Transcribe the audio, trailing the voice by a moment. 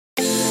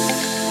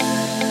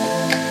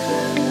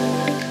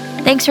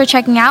Thanks for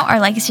checking out our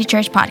Legacy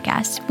Church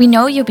podcast. We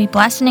know you'll be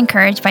blessed and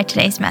encouraged by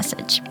today's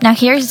message. Now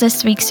here's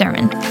this week's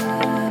sermon.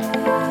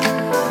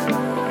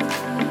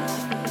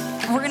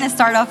 We're going to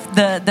start off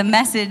the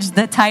message.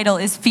 The title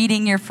is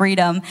Feeding Your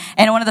Freedom.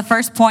 And one of the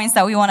first points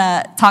that we want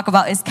to talk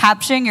about is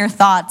capturing your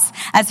thoughts.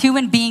 As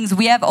human beings,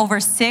 we have over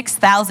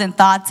 6,000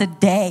 thoughts a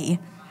day.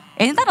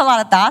 Isn't that a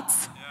lot of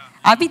thoughts? Yeah.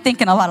 I'd be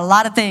thinking about a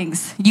lot of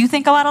things. You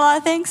think about a lot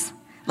of things?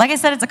 Like I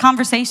said, it's a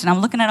conversation. I'm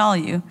looking at all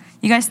of you.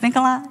 You guys think a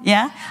lot?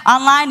 Yeah?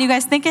 Online, you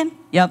guys thinking?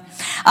 Yep.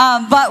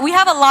 But we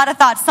have a lot of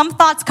thoughts. Some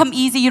thoughts come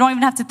easy. You don't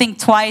even have to think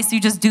twice. You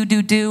just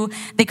do.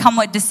 They come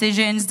with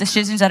decisions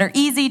that are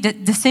easy,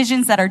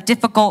 decisions that are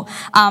difficult.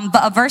 But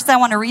a verse that I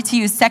want to read to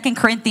you is 2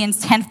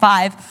 Corinthians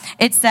 10:5.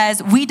 It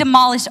says, "We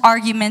demolish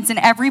arguments and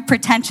every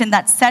pretension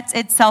that sets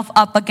itself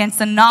up against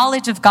the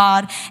knowledge of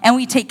God, and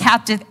we take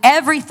captive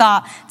every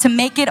thought to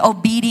make it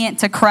obedient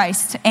to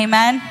Christ."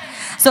 Amen?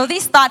 So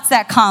these thoughts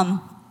that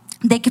come,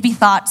 they could be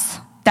thoughts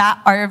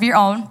that are of your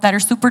own, that are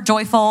super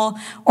joyful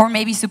or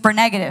maybe super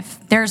negative.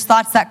 There's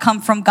thoughts that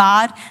come from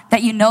God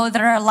that you know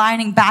that are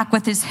aligning back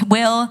with His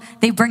will.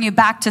 They bring you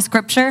back to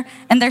Scripture.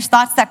 And there's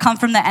thoughts that come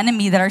from the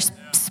enemy that are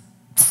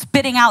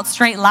spitting out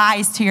straight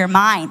lies to your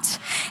mind.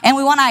 And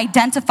we want to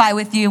identify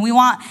with you. We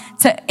want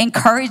to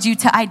encourage you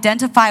to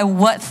identify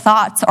what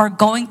thoughts are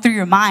going through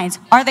your mind.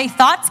 Are they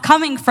thoughts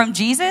coming from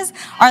Jesus?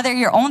 Are they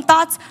your own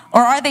thoughts?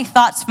 Or are they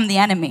thoughts from the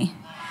enemy?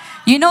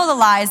 You know the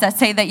lies that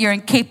say that you're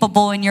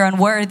incapable and you're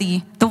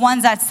unworthy. The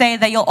ones that say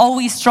that you'll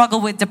always struggle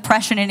with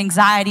depression and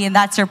anxiety and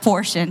that's your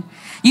portion.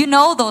 You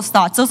know those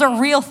thoughts. Those are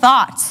real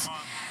thoughts.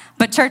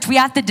 But church, we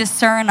have to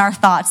discern our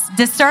thoughts.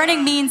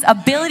 Discerning means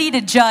ability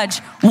to judge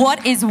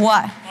what is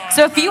what.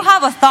 So if you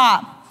have a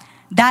thought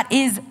that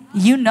is,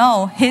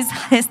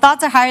 his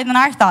thoughts are higher than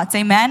our thoughts.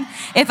 Amen.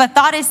 If a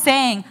thought is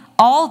saying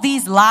all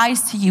these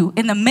lies to you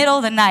in the middle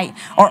of the night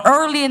or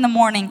early in the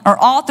morning or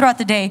all throughout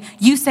the day,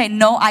 you say,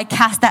 no, I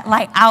cast that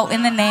light out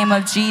in the name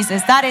of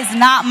Jesus. That is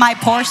not my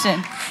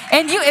portion.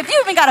 And if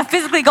you even got to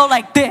physically go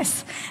like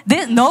this,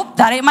 nope,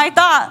 that ain't my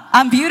thought.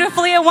 I'm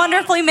beautifully and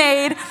wonderfully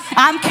made.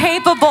 I'm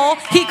capable.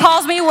 He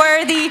calls me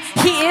worthy.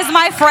 He is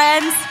my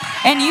friend.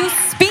 And you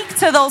speak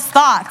to those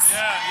thoughts.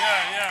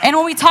 And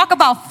when we talk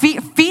about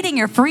feeding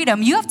your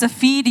freedom, you have to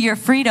feed your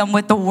freedom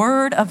with the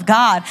Word of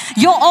God.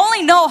 You'll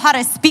only know how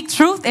to speak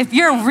truth if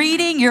you're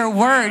reading your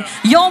Word.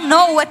 You'll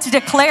know what to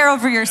declare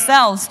over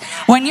yourselves.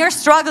 When you're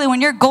struggling,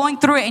 when you're going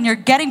through it and you're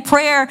getting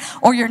prayer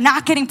or you're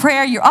not getting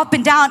prayer, you're up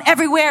and down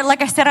everywhere.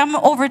 Like I said, I'm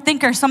an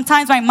overthinker.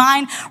 Sometimes my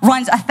mind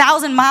runs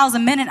 1,000 miles a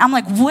minute. I'm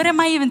like, what am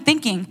I even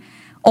thinking?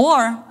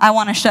 Or I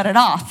want to shut it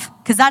off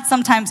because that's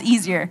sometimes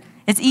easier.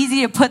 It's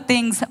easy to put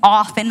things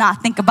off and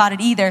not think about it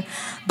either.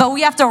 But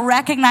we have to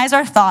recognize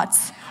our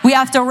thoughts. We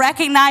have to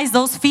recognize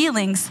those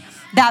feelings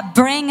that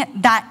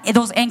bring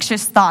those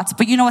anxious thoughts.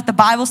 But you know what the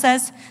Bible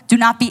says? Do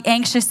not be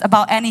anxious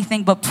about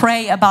anything, but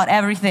pray about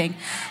everything.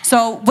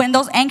 So when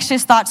those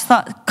anxious thoughts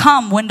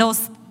come, when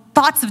those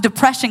thoughts of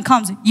depression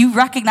comes, you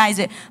recognize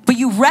it, but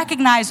you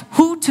recognize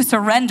who to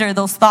surrender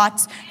those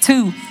thoughts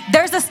to.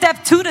 There's a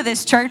step 2 to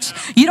this, church.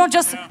 You don't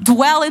just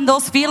dwell in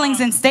those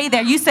feelings and stay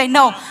there. You say,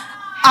 no,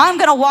 I'm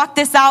going to walk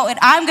this out and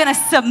I'm going to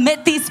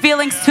submit these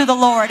feelings to the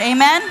Lord.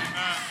 Amen?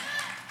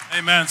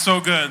 Amen. So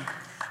good.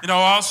 You know,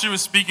 while she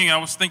was speaking, I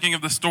was thinking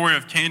of the story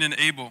of Cain and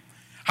Abel.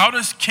 How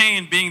does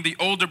Cain, being the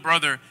older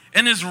brother,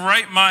 in his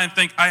right mind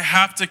think, I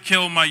have to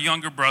kill my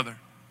younger brother?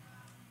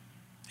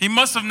 He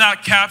must have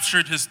not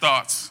captured his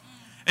thoughts.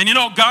 And you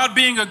know, God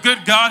being a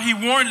good God, He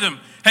warned him,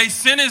 hey,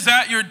 sin is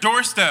at your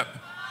doorstep.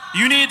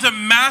 You need to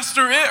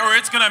master it or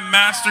it's going to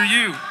master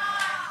you.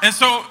 And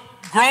so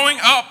growing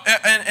up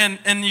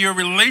and your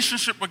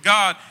relationship with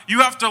God,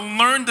 you have to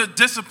learn the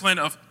discipline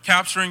of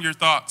capturing your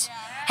thoughts.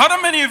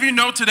 How many of you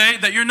know today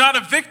that you're not a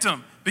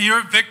victim, but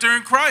you're a victor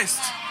in Christ?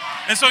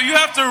 And so you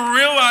have to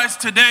realize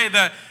today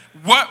that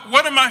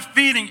what am I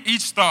feeding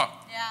each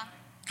thought?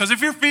 Because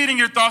if you're feeding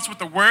your thoughts with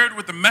the Word,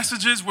 with the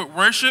messages, with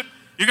worship,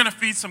 you're going to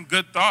feed some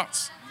good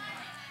thoughts.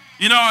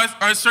 You know,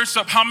 I searched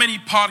up how many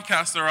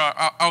podcasts there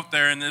are out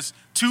there, and there's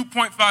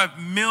 2.5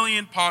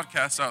 million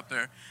podcasts out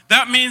there.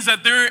 That means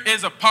that there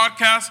is a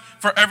podcast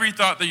for every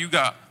thought that you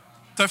got,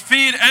 to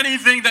feed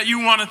anything that you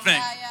want to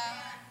think.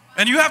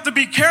 And you have to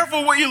be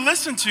careful what you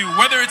listen to,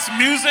 whether it's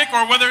music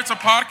or whether it's a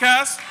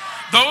podcast.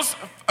 Those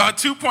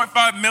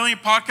 2.5 million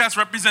podcasts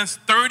represents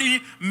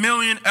 30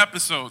 million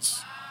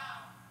episodes.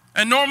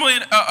 And normally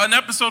an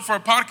episode for a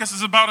podcast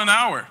is about an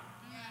hour.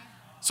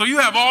 So you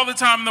have all the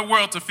time in the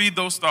world to feed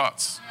those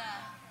thoughts.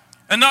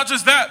 And not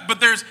just that,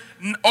 but there's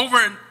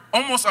over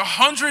almost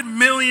 100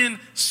 million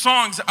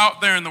songs out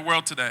there in the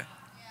world today.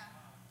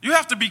 You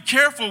have to be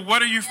careful.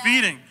 What are you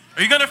feeding?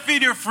 Are you going to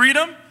feed your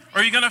freedom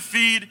or are you going to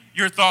feed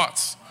your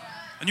thoughts?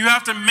 And you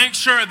have to make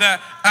sure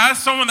that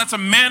as someone that's a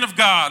man of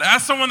God,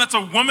 as someone that's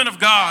a woman of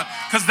God,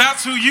 because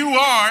that's who you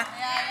are,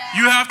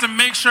 you have to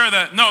make sure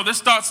that, no,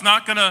 this thought's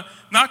not gonna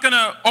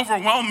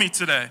overwhelm me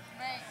today.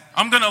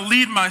 I'm going to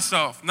lead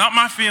myself, not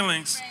my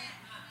feelings.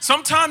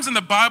 Sometimes in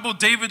the Bible,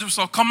 David was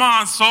like, come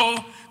on, soul.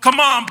 Come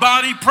on,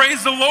 body.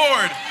 Praise the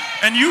Lord.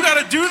 And you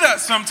got to do that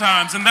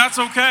sometimes, and that's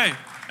okay.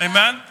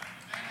 Amen?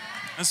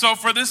 And so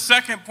for this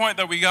second point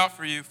that we got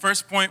for you,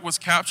 first point was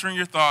capturing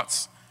your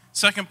thoughts.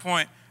 Second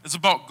point is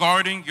about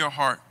guarding your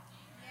heart.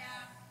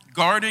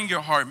 Guarding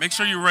your heart. Make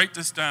sure you write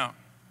this down.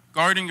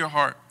 Guarding your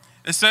heart.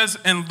 It says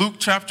in Luke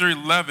chapter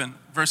 11,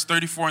 verse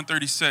 34 and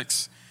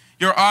 36,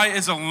 your eye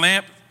is a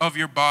lamp of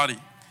your body.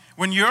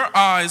 When your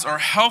eyes are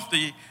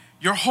healthy,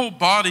 your whole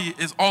body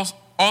is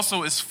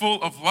also is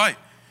full of light.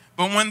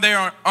 But when they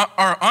are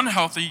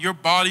unhealthy, your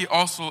body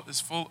also is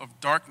full of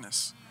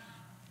darkness.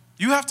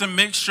 You have to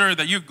make sure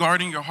that you're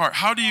guarding your heart.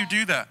 How do you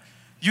do that?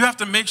 You have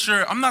to make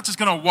sure, I'm not just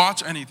going to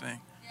watch anything.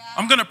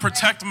 I'm going to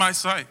protect my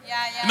sight.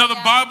 You know, the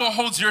Bible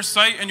holds your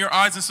sight and your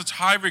eyes in such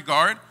high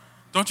regard.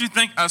 Don't you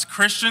think as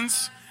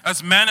Christians,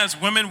 as men, as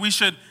women, we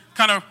should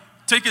kind of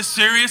take it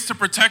serious to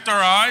protect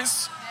our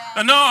eyes?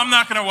 No, I'm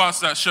not going to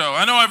watch that show.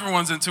 I know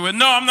everyone's into it.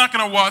 No, I'm not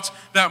going to watch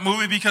that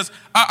movie because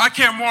I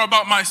care more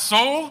about my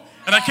soul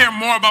and I care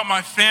more about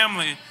my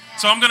family.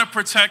 So I'm going to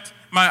protect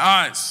my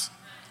eyes.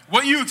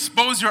 What you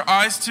expose your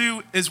eyes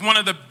to is one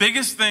of the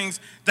biggest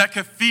things that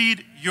could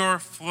feed your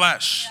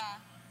flesh.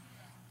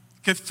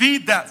 Could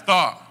feed that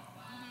thought.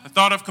 The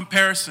thought of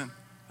comparison.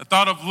 The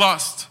thought of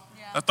lust.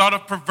 The thought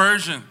of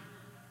perversion.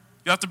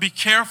 You have to be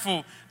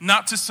careful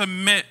not to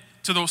submit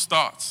to those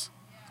thoughts.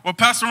 What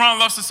Pastor Ron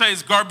loves to say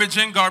is garbage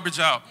in, garbage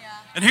out.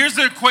 And here's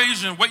the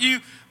equation.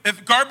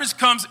 If garbage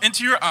comes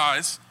into your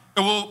eyes,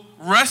 it will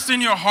rest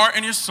in your heart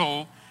and your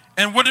soul.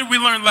 And what did we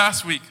learn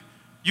last week?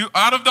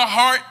 Out of the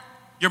heart,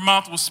 your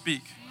mouth will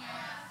speak.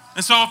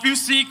 And so if you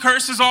see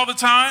curses all the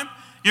time,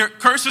 your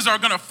curses are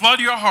going to flood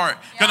your heart,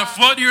 going to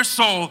flood your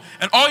soul.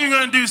 And all you're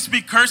going to do is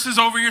speak curses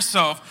over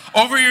yourself,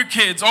 over your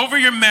kids, over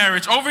your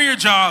marriage, over your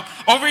job,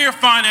 over your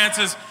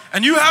finances.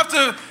 And you have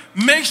to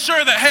make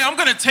sure that, hey, I'm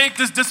going to take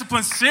this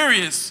discipline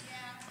serious.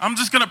 I'm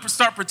just going to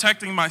start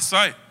protecting my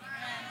sight.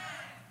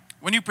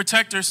 When you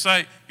protect your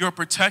sight, you're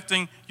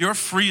protecting your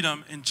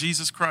freedom in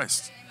Jesus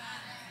Christ.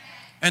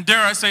 And dare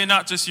I say,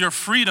 not just your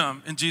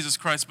freedom in Jesus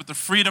Christ, but the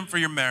freedom for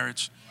your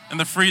marriage and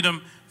the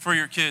freedom for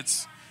your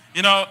kids.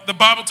 You know, the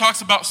Bible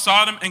talks about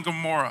Sodom and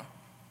Gomorrah.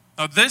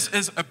 Now, this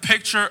is a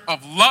picture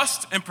of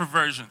lust and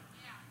perversion.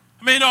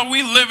 I mean, you know,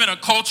 we live in a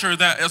culture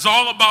that is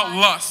all about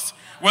lust,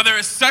 whether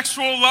it's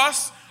sexual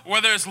lust,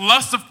 whether it's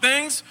lust of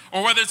things,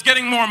 or whether it's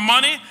getting more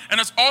money,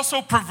 and it's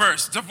also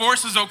perverse.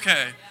 Divorce is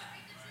okay.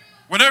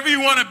 Whatever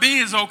you want to be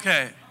is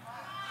okay.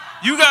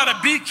 You got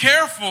to be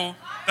careful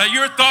that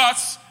your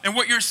thoughts and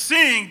what you're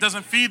seeing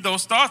doesn't feed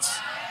those thoughts.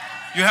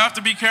 You have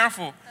to be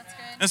careful.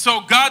 And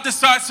so God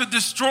decides to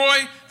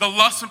destroy the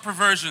lust and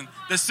perversion,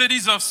 the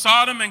cities of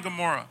Sodom and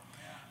Gomorrah.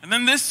 And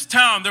in this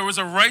town, there was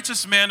a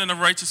righteous man and a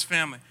righteous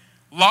family,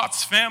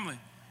 Lot's family.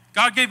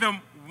 God gave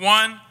him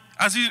one,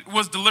 as he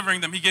was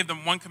delivering them, he gave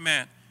them one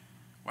command.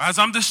 As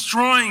I'm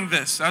destroying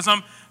this, as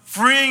I'm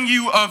freeing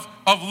you of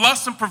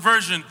lust and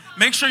perversion,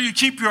 make sure you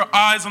keep your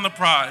eyes on the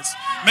prize.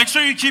 Make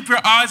sure you keep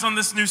your eyes on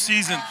this new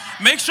season.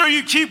 Make sure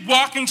you keep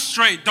walking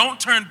straight. Don't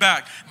turn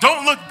back.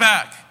 Don't look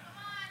back.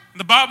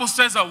 The Bible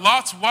says that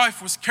Lot's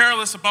wife was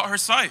careless about her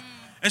sight.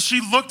 And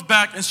she looked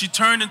back and she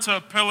turned into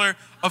a pillar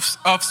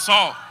of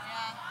salt.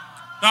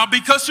 Now,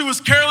 because she was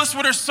careless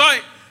with her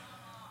sight,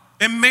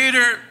 it made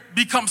her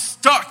become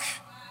stuck.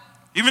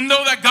 Even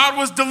though that God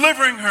was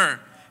delivering her.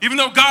 Even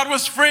though God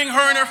was freeing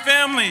her and her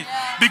family.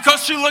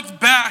 Because she looked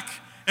back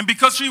and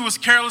because she was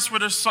careless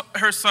with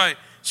her sight,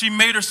 she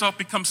made herself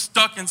become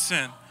stuck in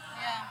sin.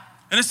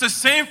 And it's the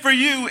same for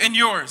you and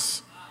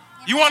yours.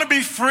 You want to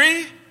be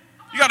free?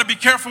 You got to be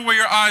careful where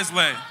your eyes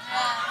lay.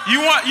 You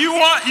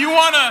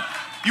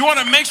want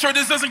to make sure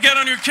this doesn't get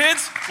on your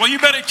kids? Well, you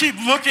better keep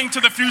looking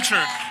to the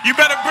future. You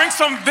better bring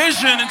some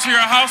vision into your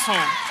household.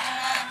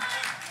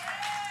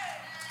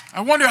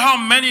 I wonder how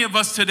many of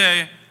us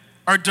today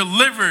are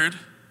delivered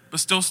but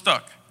still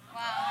stuck.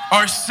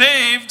 Are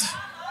saved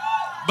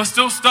but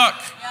still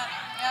stuck.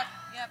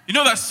 You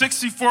know that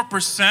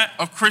 64%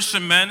 of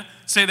Christian men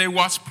say they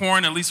watch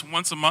porn at least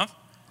once a month?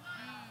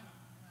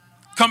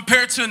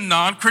 Compared to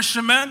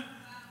non-Christian men,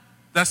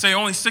 that say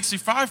only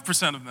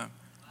 65% of them.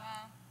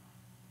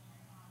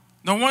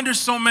 No wonder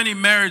so many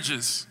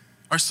marriages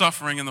are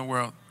suffering in the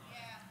world.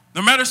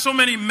 No matter so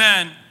many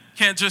men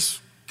can't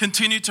just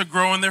continue to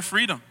grow in their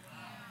freedom.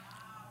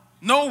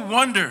 No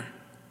wonder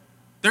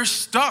they're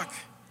stuck.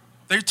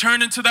 They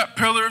turn into that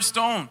pillar of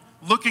stone,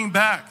 looking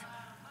back.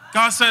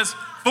 God says,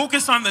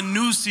 focus on the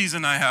new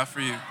season I have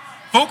for you.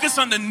 Focus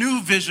on the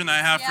new vision I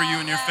have for you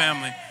and your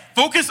family.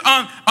 Focus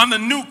on the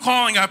new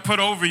calling I put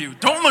over you.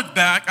 Don't look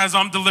back as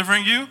I'm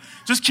delivering you.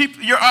 Just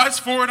keep your eyes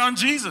forward on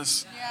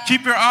Jesus.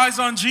 Keep your eyes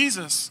on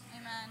Jesus.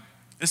 Amen.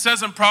 It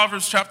says in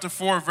Proverbs chapter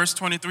 4, verse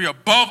 23,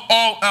 above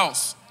all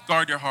else,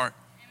 guard your heart.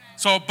 Amen.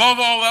 So above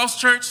all else,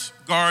 church,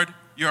 guard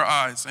your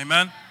eyes.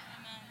 Amen?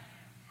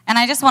 And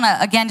I just want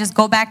to, again, just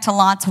go back to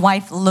Lot's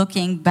wife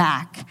looking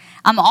back.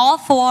 I'm all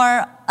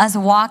for us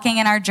walking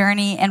in our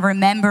journey and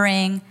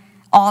remembering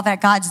all that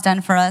God's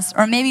done for us,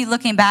 or maybe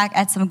looking back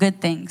at some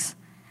good things.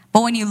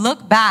 But when you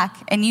look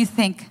back and you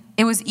think,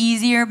 it was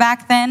easier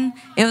back then.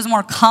 It was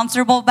more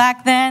comfortable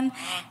back then.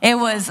 It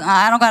was,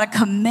 I don't got to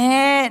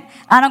commit.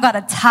 I don't got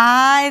to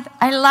tithe.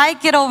 I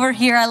like it over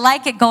here. I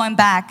like it going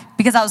back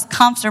because I was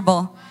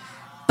comfortable.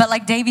 But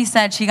like Davy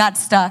said, she got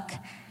stuck.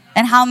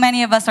 And how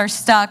many of us are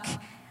stuck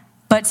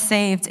but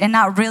saved and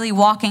not really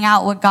walking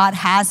out what God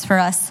has for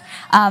us?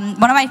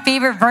 One of my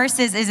favorite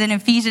verses is in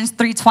Ephesians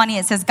 3:20.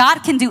 It says, God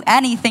can do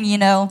anything,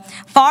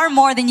 far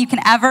more than you can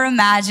ever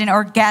imagine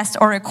or guess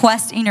or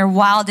request in your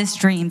wildest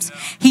dreams.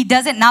 He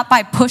does it not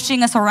by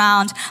pushing us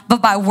around,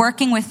 but by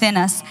working within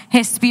us,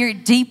 his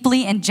spirit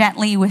deeply and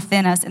gently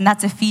within us. And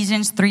that's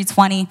Ephesians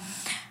 3:20.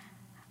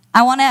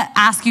 I want to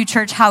ask you,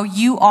 church, how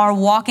you are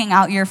walking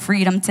out your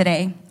freedom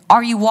today.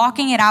 Are you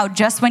walking it out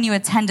just when you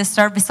attend a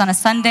service on a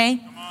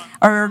Sunday?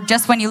 Or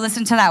just when you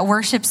listen to that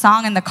worship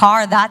song in the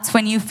car, that's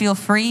when you feel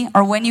free?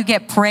 Or when you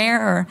get prayer?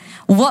 Or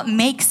what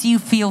makes you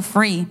feel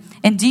free?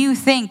 And do you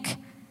think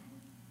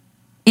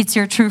it's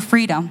your true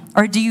freedom?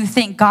 Or do you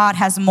think God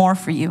has more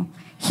for you?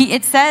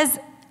 It says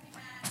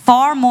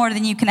far more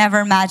than you can ever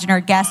imagine or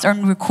guess or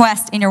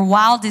request in your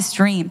wildest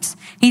dreams.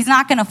 He's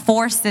not going to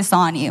force this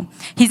on you.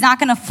 He's not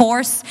going to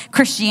force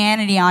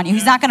Christianity on you.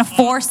 He's not going to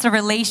force a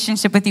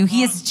relationship with you.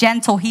 He is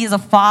gentle. He is a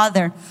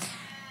father.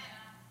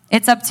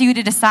 It's up to you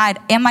to decide,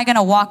 am I going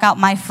to walk out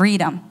my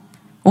freedom?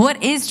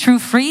 What is true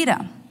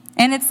freedom?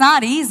 And it's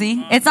not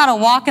easy. It's not a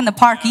walk in the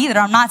park either.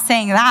 I'm not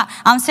saying that.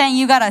 I'm saying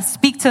you got to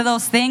speak to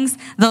those things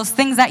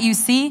that you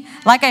see.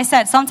 Like I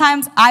said,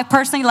 sometimes I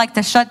personally like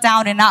to shut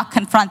down and not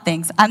confront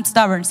things. I'm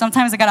stubborn.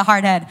 Sometimes I got a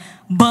hard head.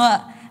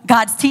 But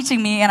God's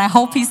teaching me, and I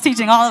hope he's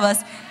teaching all of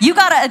us. You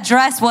got to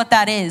address what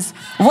that is.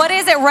 What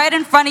is it right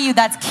in front of you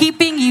that's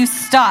keeping you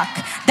stuck?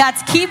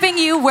 That's keeping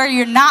you where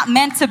you're not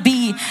meant to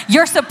be.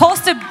 You're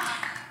supposed to...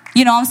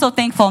 I'm so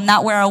thankful I'm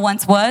not where I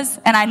once was.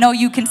 And I know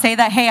you can say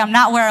that, hey, I'm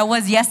not where I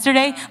was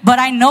yesterday, but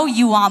I know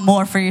you want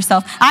more for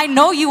yourself. I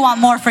know you want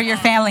more for your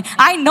family.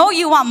 I know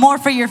you want more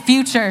for your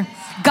future.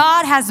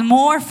 God has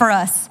more for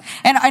us.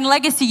 And in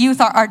Legacy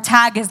Youth, our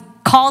tag is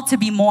called to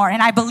be more.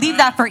 And I believe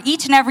that for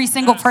each and every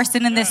single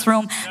person in this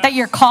room, that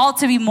you're called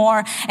to be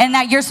more and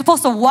that you're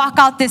supposed to walk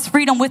out this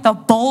freedom with a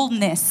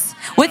boldness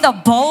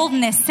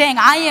saying,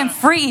 I am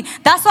free.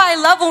 That's why I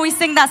love when we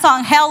sing that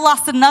song, Hell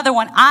Lost Another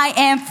One. I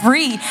am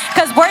free.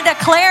 Because we're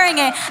declaring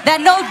it that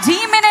no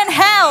demon in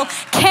hell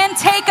can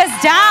take us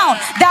down,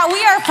 that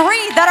we are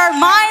free, that our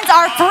minds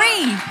are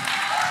free.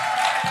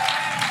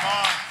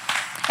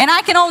 And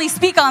I can only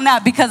speak on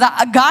that because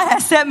God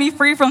has set me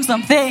free from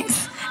some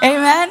things.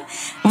 Amen.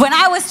 When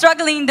I was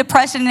struggling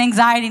depression and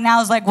anxiety, and I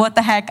was like, what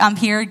the heck? I'm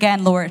here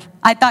again, Lord.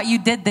 I thought you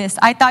did this.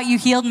 I thought you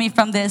healed me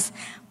from this.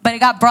 But it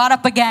got brought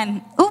up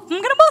again. Ooh, I'm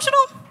getting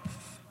emotional.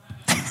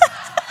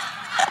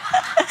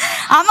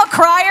 I'm a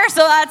crier,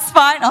 so that's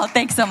fine. Oh,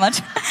 thanks so much.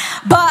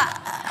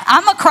 But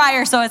I'm a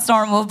crier, so it's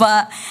normal.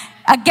 But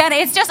again,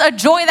 it's just a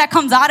joy that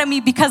comes out of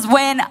me because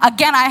when,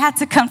 again, I had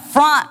to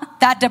confront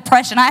that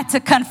depression. I had to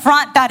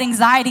confront that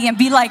anxiety and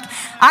be like,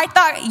 I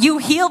thought you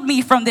healed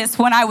me from this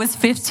when I was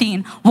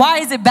 15. Why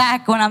is it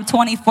back when I'm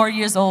 24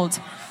 years old?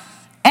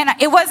 And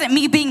it wasn't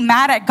me being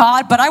mad at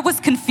God, but I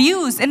was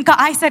confused. And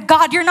I said,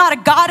 God, you're not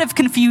a God of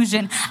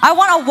confusion. I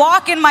want to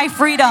walk in my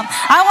freedom.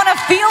 I want to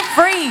feel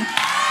free.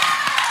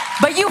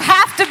 But you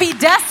have to be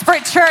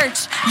desperate,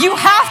 church. You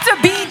have to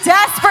be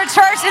desperate,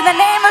 church. In the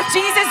name of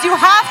Jesus, you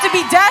have to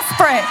be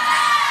desperate.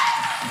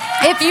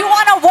 If you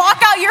want to walk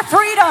out your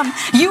freedom,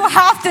 you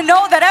have to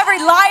know that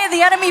every lie of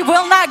the enemy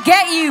will not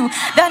get you.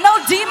 That no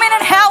demon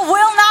in hell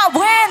will not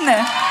win.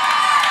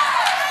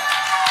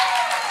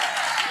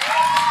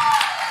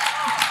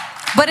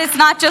 But it's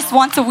not just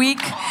once a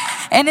week.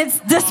 And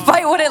it's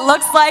despite what it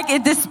looks like,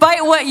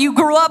 despite what you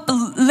grew up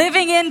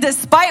living in,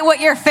 despite what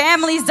your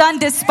family's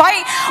done,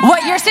 despite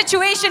what your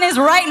situation is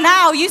right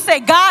now, you say,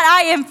 God,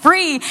 I am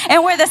free.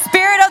 And where the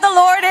Spirit of the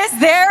Lord is,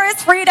 there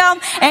is freedom.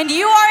 And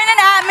you are in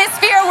an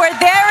atmosphere where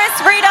there is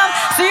freedom.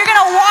 So you're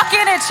going to walk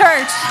in it,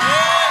 church.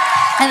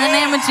 In the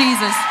name of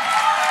Jesus.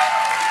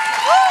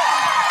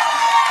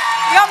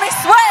 You got me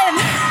sweating.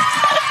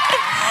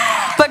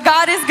 But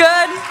God is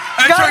good.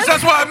 Hey, church,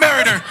 that's why I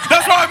married her.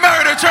 That's why I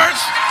married her, church.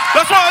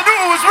 That's why I knew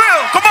it was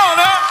real. Come on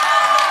now.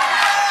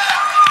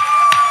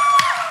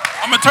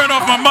 I'm going to turn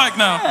off my mic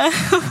now.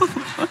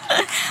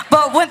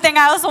 But one thing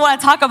I also want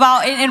to talk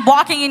about in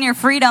walking in your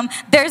freedom,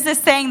 there's this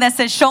saying that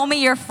says, show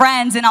me your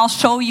friends and I'll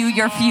show you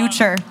your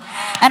future.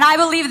 And I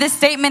believe this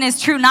statement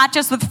is true not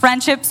just with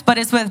friendships, but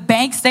it's with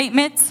bank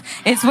statements.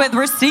 It's with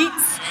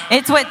receipts.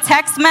 It's with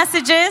text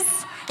messages.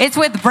 It's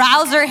with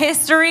browser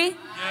history.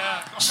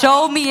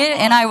 Show me it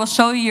and I will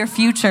show you your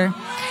future.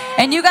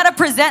 And you got to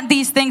present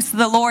these things to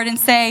the Lord and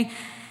say,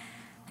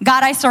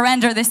 God, I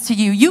surrender this to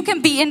you. You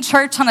can be in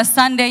church on a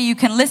Sunday. You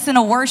can listen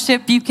to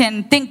worship. You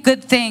can think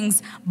good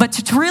things. But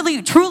to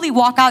truly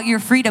walk out your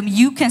freedom,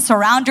 you can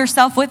surround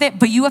yourself with it,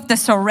 but you have to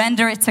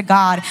surrender it to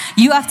God.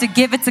 You have to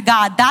give it to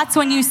God. That's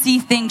when you see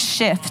things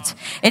shift.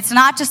 It's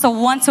not just a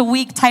once a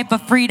week type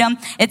of freedom.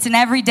 It's an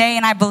everyday.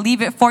 And I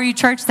believe it for you,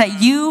 church,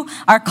 that you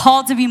are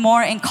called to be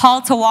more and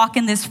called to walk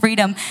in this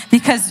freedom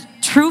because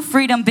true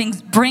freedom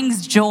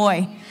brings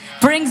joy.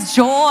 brings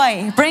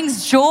joy,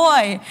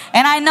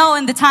 And I know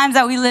in the times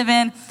that we live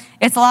in,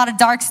 it's a lot of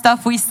dark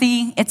stuff we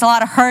see. It's a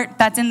lot of hurt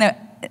that's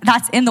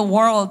in the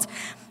world.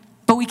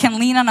 But we can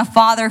lean on a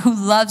Father who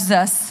loves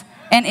us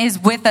and is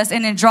with us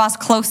and it draws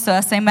close to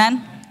us.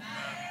 Amen?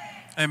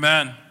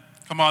 Amen.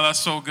 Come on, that's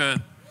so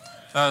good.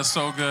 That is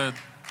so good.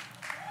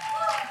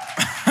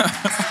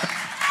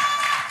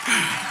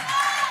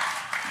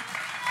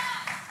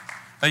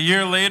 A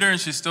year later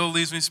and she still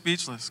leaves me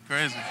speechless.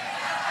 Crazy.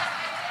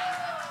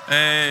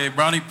 Hey,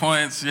 brownie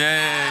points,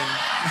 yay.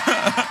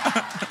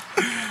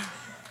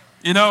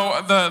 You know,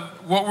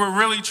 what we're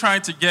really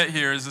trying to get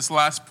here is this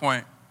last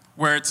point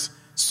where it's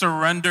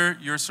surrender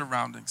your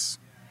surroundings.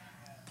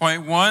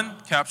 Point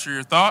 1, capture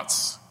your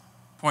thoughts.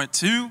 Point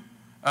 2,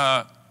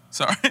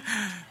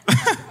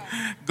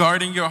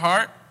 guarding your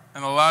heart.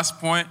 And the last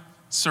point,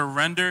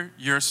 surrender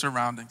your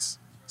surroundings.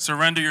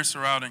 Surrender your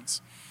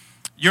surroundings.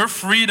 Your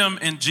freedom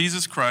in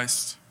Jesus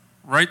Christ,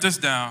 write this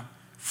down,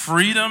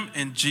 freedom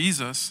in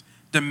Jesus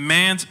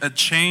demands a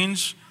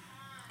change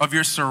of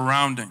your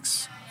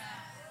surroundings.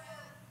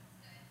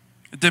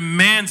 It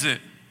demands it.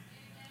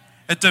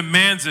 It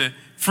demands it.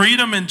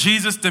 Freedom in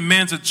Jesus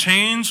demands a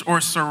change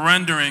or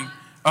surrendering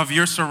of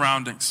your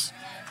surroundings.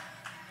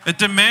 It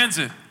demands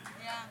it.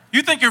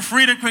 You think your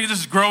freedom can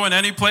just grow in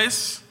any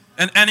place,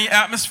 in any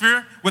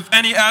atmosphere, with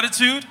any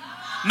attitude?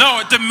 No,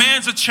 it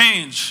demands a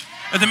change.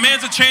 It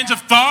demands a change of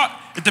thought.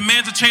 It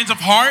demands a change of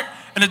heart.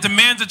 And it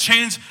demands a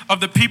change of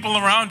the people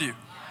around you.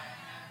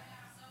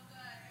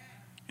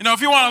 You know,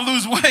 if you want to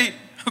lose weight,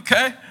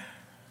 okay?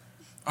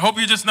 I hope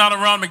you're just not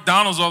around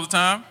McDonald's all the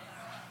time.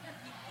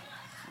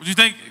 Would you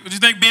think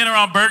being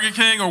around Burger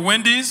King or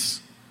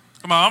Wendy's?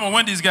 Come on, I'm a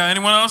Wendy's guy.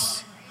 Anyone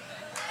else?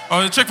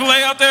 Oh,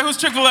 Chick-fil-A out there? Who's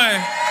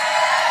Chick-fil-A?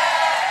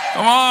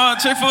 Come on,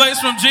 Chick-fil-A's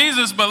from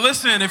Jesus. But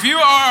listen, if you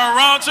are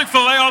around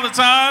Chick-fil-A all the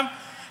time,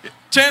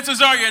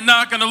 chances are you're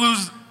not going to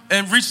lose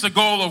and reach the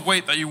goal of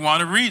weight that you want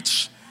to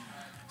reach.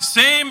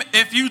 Same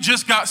if you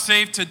just got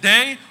saved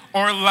today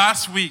or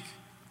last week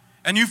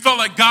and you felt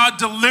like God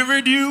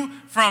delivered you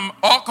from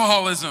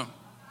alcoholism.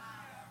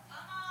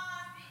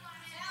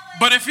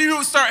 But if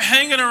you start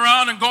hanging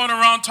around and going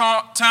around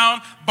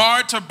town,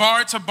 bar to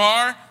bar to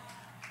bar,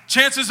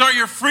 chances are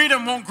your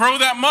freedom won't grow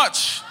that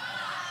much.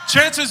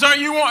 Chances are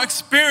you won't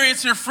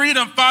experience your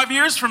freedom 5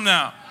 years from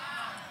now.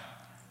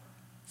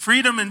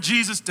 Freedom in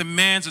Jesus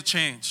demands a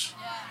change.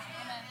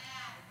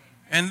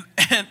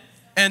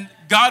 And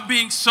God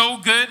being so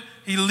good,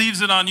 he leaves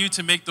it on you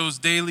to make those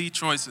daily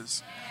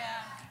choices.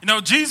 You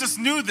know, Jesus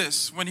knew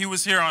this when he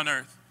was here on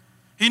earth.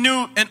 He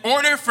knew in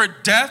order for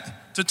death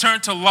to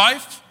turn to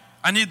life,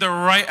 I need the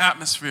right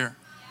atmosphere.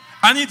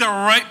 I need the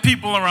right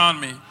people around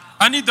me.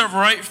 I need the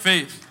right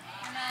faith.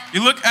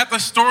 You look at the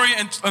story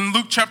in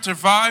Luke chapter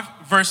 5,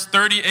 verse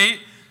 38.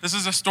 This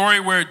is a story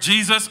where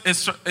Jesus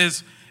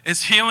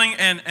is healing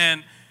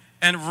and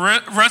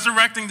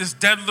resurrecting this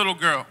dead little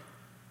girl.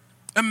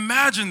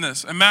 Imagine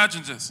this,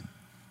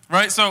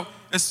 right? So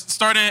it's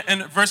starting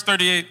in verse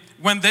 38.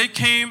 When they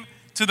came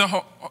to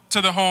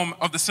the home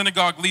of the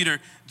synagogue leader,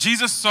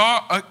 Jesus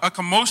saw a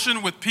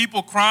commotion with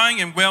people crying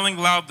and wailing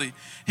loudly.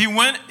 He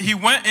went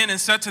in and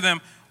said to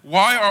them,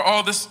 why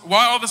all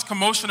this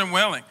commotion and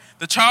wailing?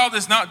 The child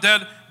is not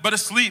dead, but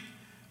asleep.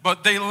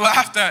 But they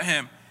laughed at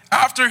him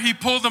after he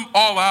pulled them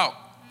all out.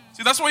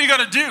 See, that's what you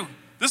got to do.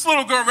 This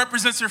little girl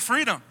represents your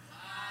freedom.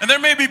 And there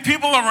may be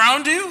people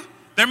around you.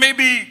 There may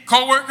be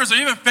coworkers or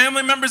even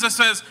family members that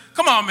says,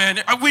 come on, man,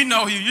 we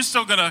know you. You're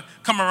still going to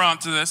come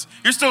around to this.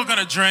 You're still going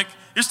to drink.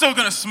 You're still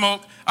going to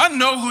smoke. I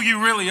know who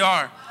you really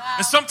are.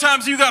 And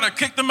sometimes you got to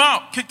kick them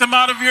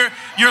out of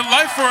your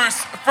life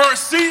for a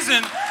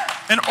season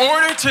in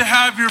order to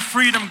have your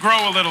freedom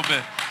grow a little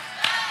bit.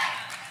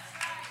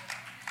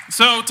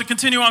 So to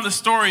continue on the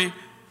story,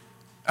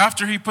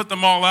 after he put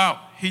them all out,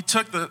 he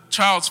took the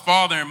child's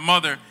father and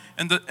mother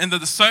and the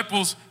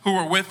disciples who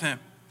were with him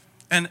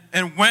and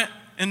went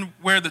in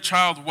where the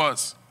child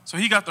was. So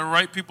he got the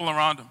right people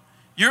around him.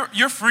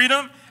 Your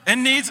freedom, it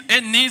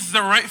needs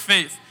the right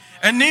faith.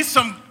 It needs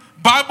some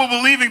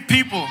Bible-believing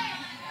people.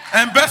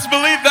 And best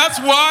believe that's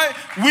why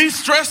we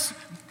stress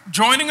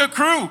joining a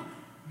crew,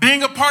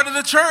 being a part of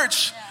the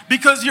church,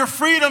 because your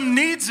freedom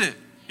needs it.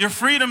 Your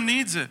freedom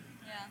needs it.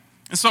 Yeah.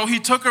 And so he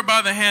took her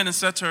by the hand and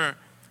said to her,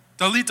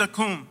 Talitha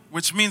kum,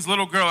 which means,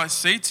 little girl, I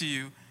say to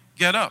you,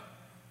 get up.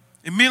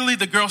 Immediately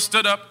the girl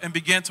stood up and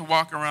began to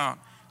walk around.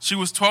 She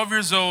was 12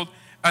 years old.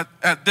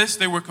 At this,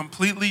 they were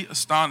completely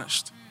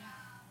astonished.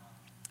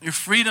 Your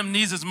freedom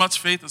needs as much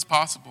faith as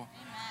possible.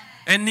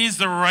 Amen. It needs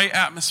the right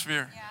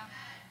atmosphere.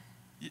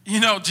 Yeah. You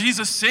know,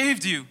 Jesus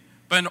saved you,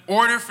 but in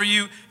order for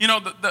you, you know,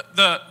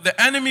 the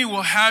enemy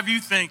will have you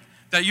think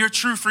that your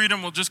true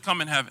freedom will just come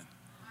in heaven.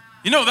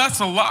 You know, that's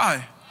a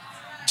lie.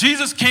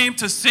 Jesus came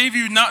to save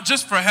you not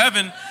just for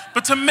heaven,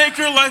 but to make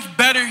your life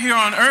better here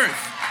on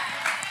earth.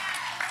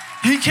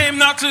 He came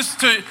not just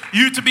to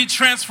you to be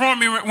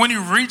transformed when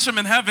you reach him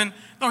in heaven.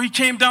 No, he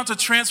came down to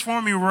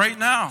transform you right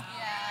now.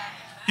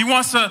 He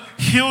wants to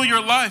heal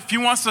your life. He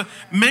wants to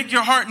make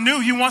your heart new.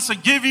 He wants to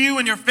give you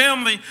and your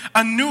family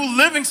a new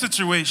living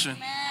situation.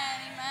 Amen.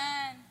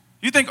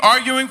 You think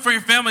arguing for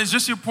your family is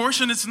just your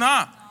portion? It's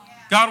not.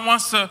 God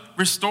wants to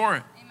restore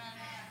it.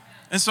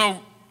 And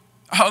so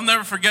I'll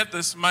never forget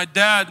this. My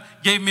dad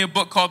gave me a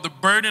book called The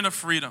Burden of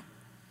Freedom.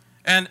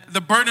 And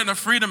The Burden of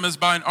Freedom is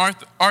by an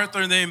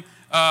author named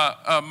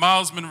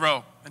Miles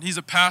Monroe. And he's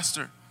a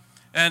pastor.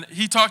 And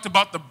he talked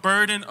about the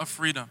burden of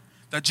freedom.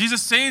 That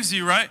Jesus saves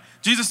you, right?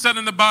 Jesus said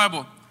in the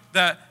Bible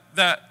that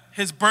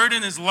his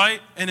burden is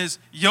light and his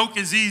yoke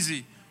is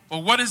easy.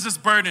 Well, what is this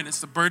burden?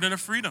 It's the burden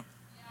of freedom.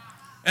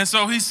 And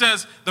so he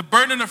says the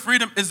burden of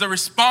freedom is the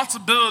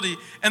responsibility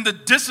and the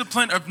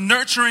discipline of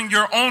nurturing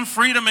your own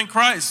freedom in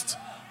Christ.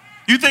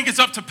 You think it's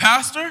up to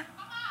pastor?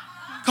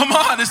 Come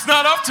on, it's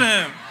not up to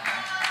him.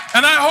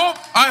 And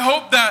I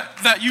hope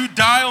that you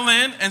dial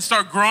in and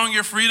start growing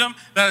your freedom,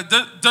 that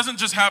it doesn't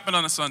just happen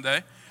on a Sunday.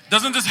 It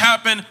doesn't just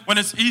happen when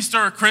it's Easter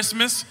or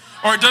Christmas,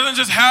 or it doesn't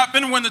just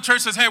happen when the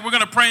church says, hey, we're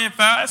going to pray and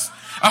fast.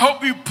 I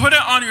hope you put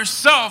it on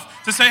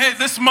yourself to say, hey,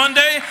 this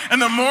Monday in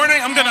the morning,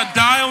 I'm going to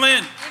dial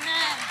in.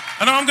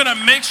 And I'm going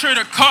to make sure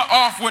to cut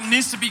off what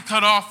needs to be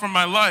cut off from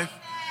my life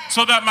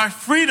so that my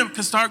freedom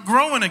can start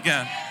growing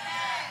again.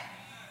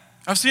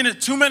 I've seen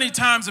it too many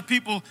times of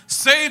people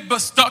saved but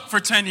stuck for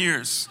 10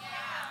 years.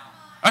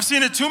 I've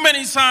seen it too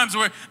many times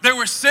where they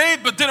were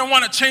saved but didn't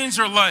want to change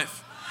their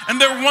life. And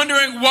they're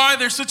wondering why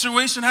their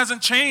situation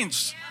hasn't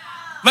changed.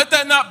 Let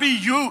that not be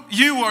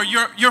you or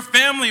your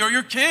family or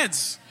your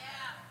kids.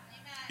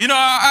 You know,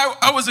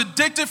 I was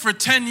addicted for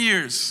 10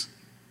 years.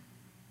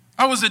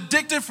 I was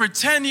addicted for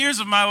 10 years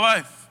of my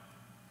life.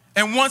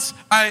 And once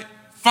I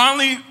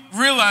finally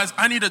realized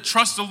I need to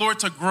trust the Lord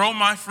to grow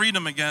my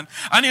freedom again,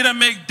 I need to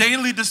make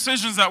daily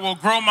decisions that will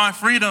grow my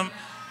freedom,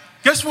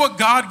 guess what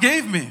God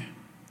gave me?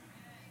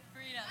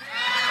 Freedom.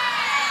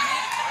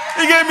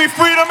 He gave me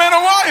freedom and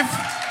a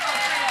wife.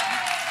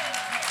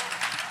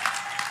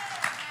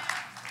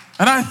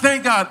 And I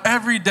thank God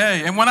every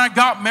day. And when I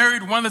got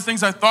married, one of the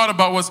things I thought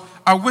about was,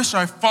 I wish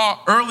I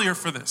fought earlier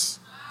for this.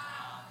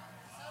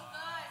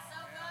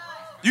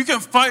 You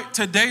can fight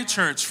today,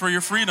 church, for your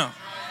freedom.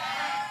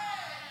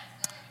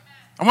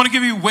 I want to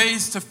give you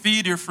ways to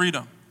feed your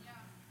freedom.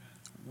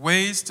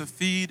 Ways to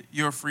feed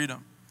your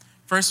freedom.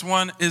 First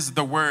one is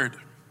the Word.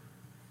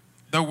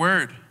 The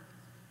Word.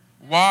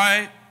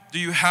 Why do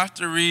you have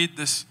to read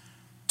this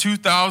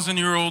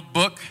 2,000-year-old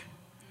book?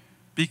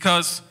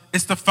 Because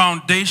it's the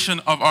foundation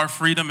of our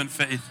freedom and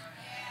faith.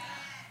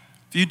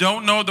 If you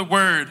don't know the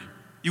Word,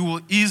 you will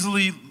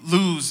easily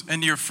lose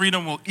and your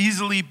freedom will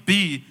easily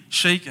be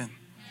shaken.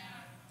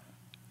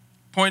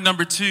 Point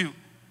number 2,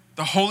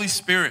 the Holy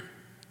Spirit.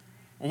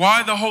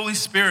 Why the Holy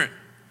Spirit?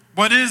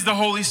 What is the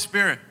Holy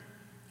Spirit?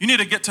 You need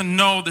to get to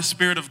know the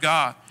Spirit of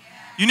God.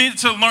 You need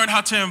to learn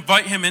how to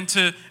invite him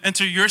into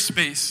your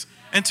space,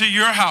 into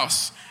your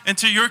house,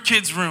 into your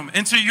kids' room,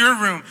 into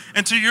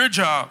your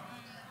job.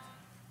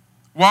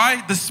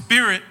 Why? The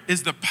Spirit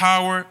is the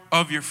power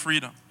of your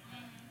freedom.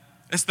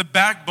 It's the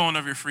backbone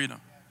of your freedom.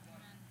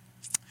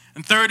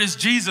 And third is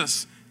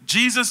Jesus.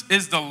 Jesus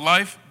is the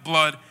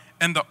lifeblood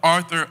and the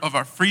author of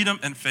our freedom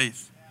and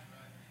faith.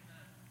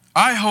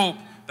 I hope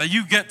that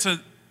you get to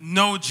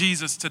know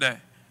Jesus today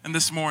and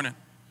this morning.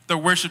 The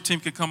worship team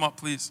could come up,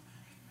 please.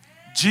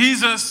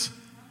 Jesus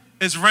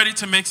is ready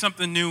to make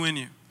something new in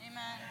you.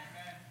 Amen.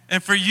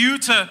 And for you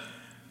to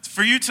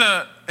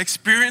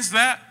experience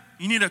that,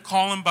 you need to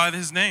call him by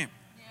his name.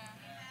 Yeah.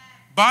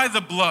 By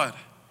the blood,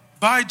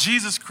 by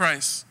Jesus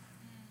Christ.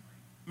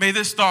 May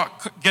this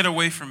thought get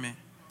away from me.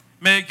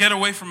 May it get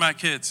away from my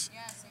kids.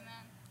 Yes, amen.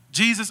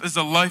 Jesus is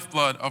the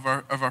lifeblood of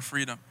our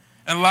freedom.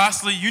 And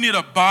lastly, you need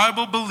a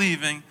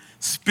Bible-believing,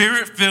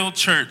 Spirit-filled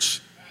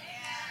church.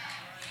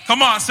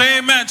 Come on, say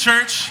amen,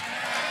 church.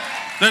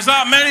 There's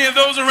not many of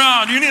those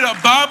around. You need a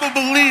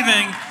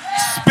Bible-believing,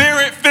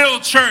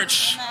 Spirit-filled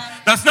church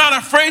that's not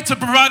afraid to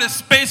provide a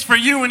space for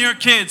you and your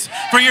kids,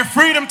 for your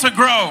freedom to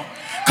grow.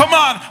 Come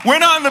on, we're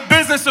not in the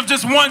business of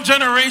just one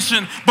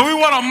generation, but we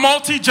want a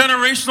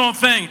multi-generational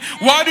thing.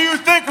 Why do you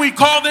think we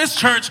call this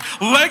church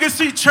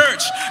Legacy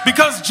Church?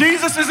 Because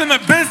Jesus is in the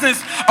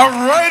business of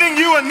writing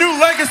you a new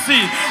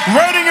legacy,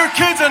 writing your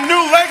kids a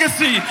new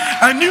legacy,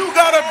 and you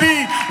gotta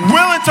be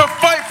willing to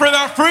fight for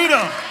that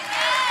freedom.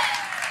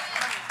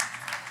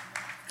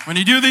 When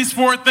you do these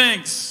 4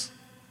 things,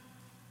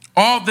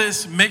 all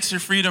this makes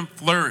your freedom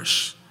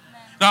flourish.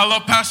 Now, I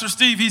love Pastor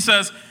Steve. He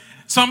says,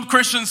 some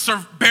Christians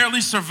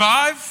barely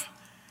survive,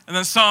 and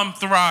then some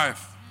thrive.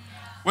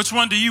 Which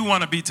one do you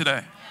want to be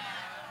today?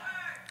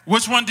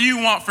 Which one do you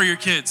want for your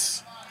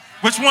kids?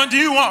 Which one do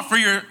you want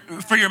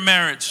for your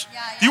marriage?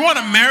 Do you want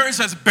a marriage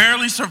that's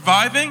barely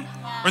surviving,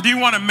 or do you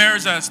want a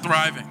marriage that's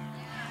thriving?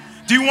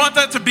 Do you want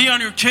that to be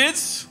on your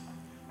kids?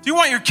 Do you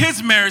want your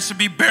kids' marriage to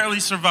be barely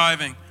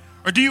surviving,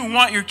 or do you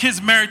want your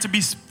kids' marriage to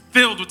be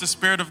filled with the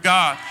Spirit of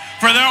God,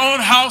 for their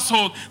own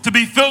household to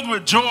be filled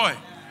with joy?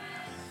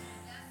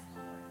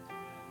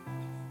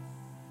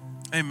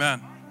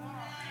 Amen.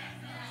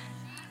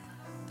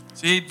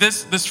 See,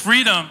 this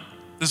freedom,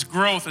 this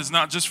growth is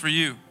not just for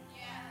you.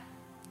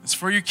 It's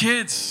for your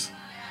kids.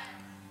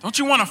 Don't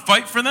you want to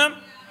fight for them?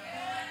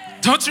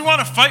 Don't you want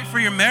to fight for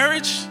your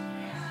marriage?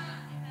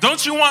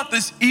 Don't you want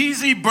this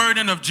easy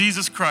burden of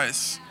Jesus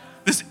Christ,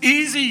 this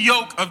easy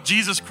yoke of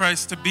Jesus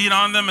Christ to be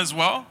on them as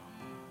well?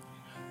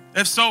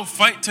 If so,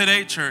 fight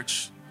today,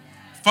 church.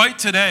 Fight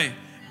today.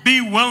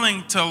 Be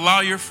willing to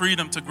allow your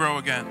freedom to grow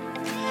again.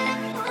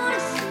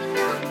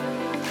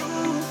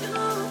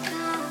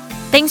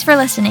 Thanks for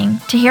listening.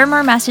 To hear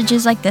more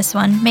messages like this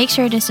one, make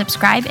sure to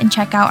subscribe and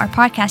check out our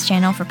podcast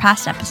channel for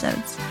past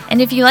episodes.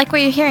 And if you like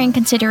what you're hearing,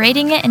 consider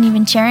rating it and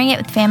even sharing it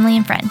with family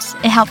and friends.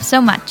 It helps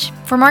so much.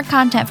 For more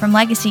content from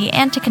Legacy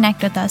and to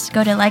connect with us,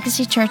 go to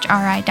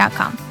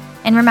legacychurchri.com.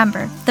 And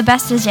remember, the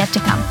best is yet to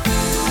come.